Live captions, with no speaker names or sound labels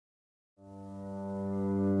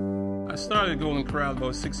I started Golden Corral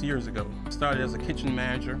about 6 years ago. Started as a kitchen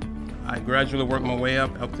manager. I gradually worked my way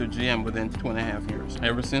up to GM within 2.5 years.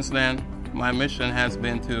 Ever since then, my mission has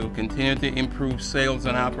been to continue to improve sales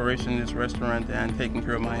and operation in this restaurant and taking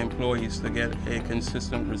care of my employees to get a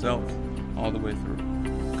consistent result all the way through.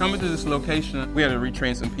 Coming to this location, we had to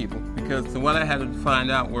retrain some people because what I had to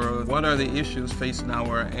find out were what are the issues facing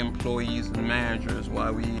our employees and managers,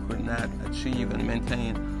 why we could not achieve and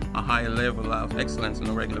maintain a high level of excellence on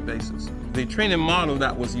a regular basis. The training model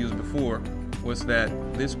that was used before was that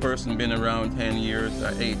this person been around 10 years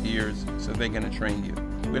or 8 years, so they're going to train you.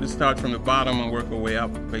 We had to start from the bottom and work our way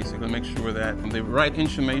up, basically make sure that the right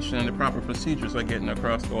information and the proper procedures are getting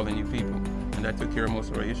across to all the new people, and that took care of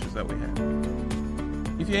most of our issues that we had.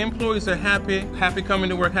 If your employees are happy coming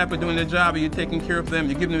to work, happy doing their job, and you're taking care of them,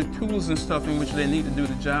 you're giving them the tools and stuff in which they need to do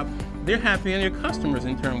the job, they're happy and your customers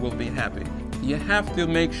in turn will be happy. You have to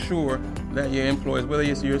make sure that your employees, whether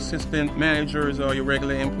it's your assistant managers or your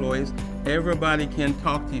regular employees, everybody can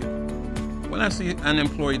talk to you. When I see an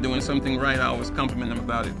employee doing something right, I always compliment them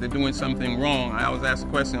about it. If they're doing something wrong, I always ask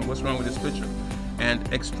the question, what's wrong with this picture?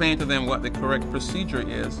 And explain to them what the correct procedure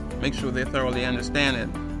is. Make sure they thoroughly understand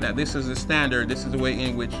it, that this is the standard, this is the way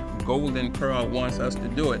in which Golden Corral wants us to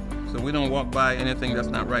do it. So we don't walk by anything that's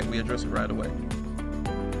not right, we address it right away.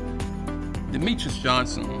 Demetrius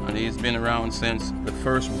Johnson, and he's been around since the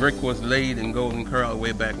first brick was laid in Golden Corral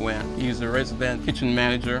way back when. He's a resident kitchen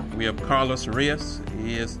manager. We have Carlos Reyes.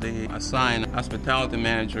 He is the assigned hospitality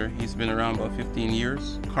manager. He's been around about 15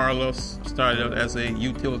 years. Carlos started out as a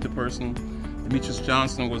utility person. Demetrius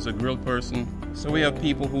Johnson was a grill person. So we have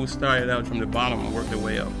people who started out from the bottom and worked their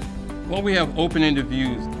way up. Well, we have open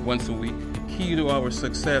interviews once a week. Key to our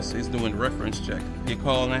success is doing reference check. You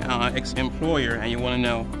call an ex-employer and you want to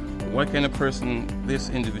know what kind of person this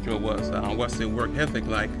individual was, what's their work ethic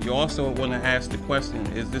like. You also want to ask the question,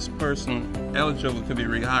 is this person eligible to be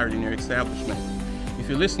rehired in your establishment? If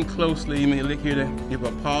you listen closely, you may hear to give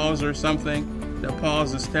a pause or something. That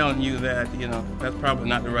pause is telling you that, that's probably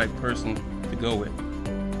not the right person to go with.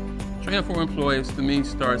 Training for employees, to me,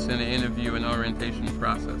 starts in the interview and orientation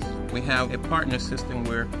process. We have a partner system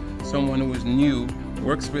where someone who is new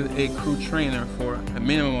works with a crew trainer for a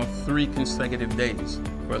minimum of 3 consecutive days,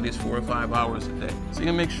 for at least 4 or 5 hours a day. So you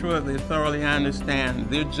can make sure they thoroughly understand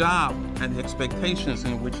their job and the expectations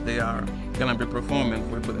in which they are going to be performing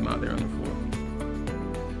before we put them out there on the floor.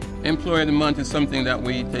 Employee of the Month is something that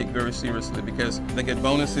we take very seriously because they get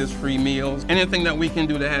bonuses, free meals, anything that we can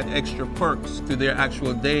do to add extra perks to their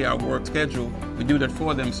actual day or work schedule, we do that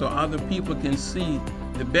for them so other people can see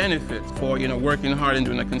the benefits for working hard and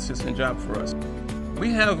doing a consistent job for us. We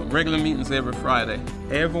have regular meetings every Friday.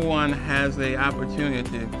 Everyone has the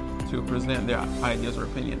opportunity to present their ideas or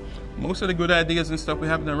opinion. Most of the good ideas and stuff we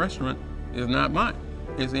have in the restaurant is not mine,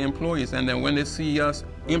 it's the employees. And then when they see us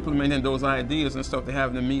implementing those ideas and stuff they have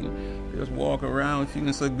in the meeting, they just walk around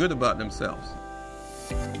feeling so good about themselves.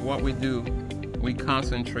 What we do, we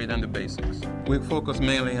concentrate on the basics. We focus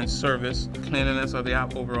mainly on service, cleanliness of the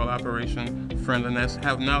overall operation, friendliness,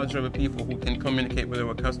 have knowledge of the people who can communicate with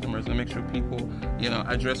our customers and make sure people,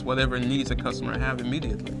 address whatever needs a customer have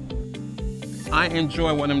immediately. I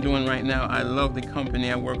enjoy what I'm doing right now. I love the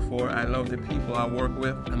company I work for. I love the people I work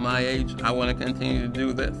with. At my age, I want to continue to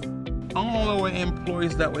do this. All our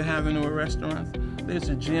employees that we have in our restaurants, there's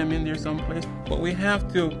a gym in there someplace, but we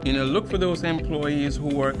have to, look for those employees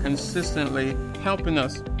who are consistently helping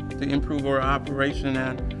us to improve our operation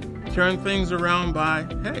and turn things around by,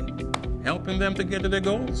 hey, helping them to get to their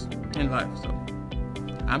goals in life. So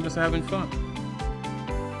I'm just having fun.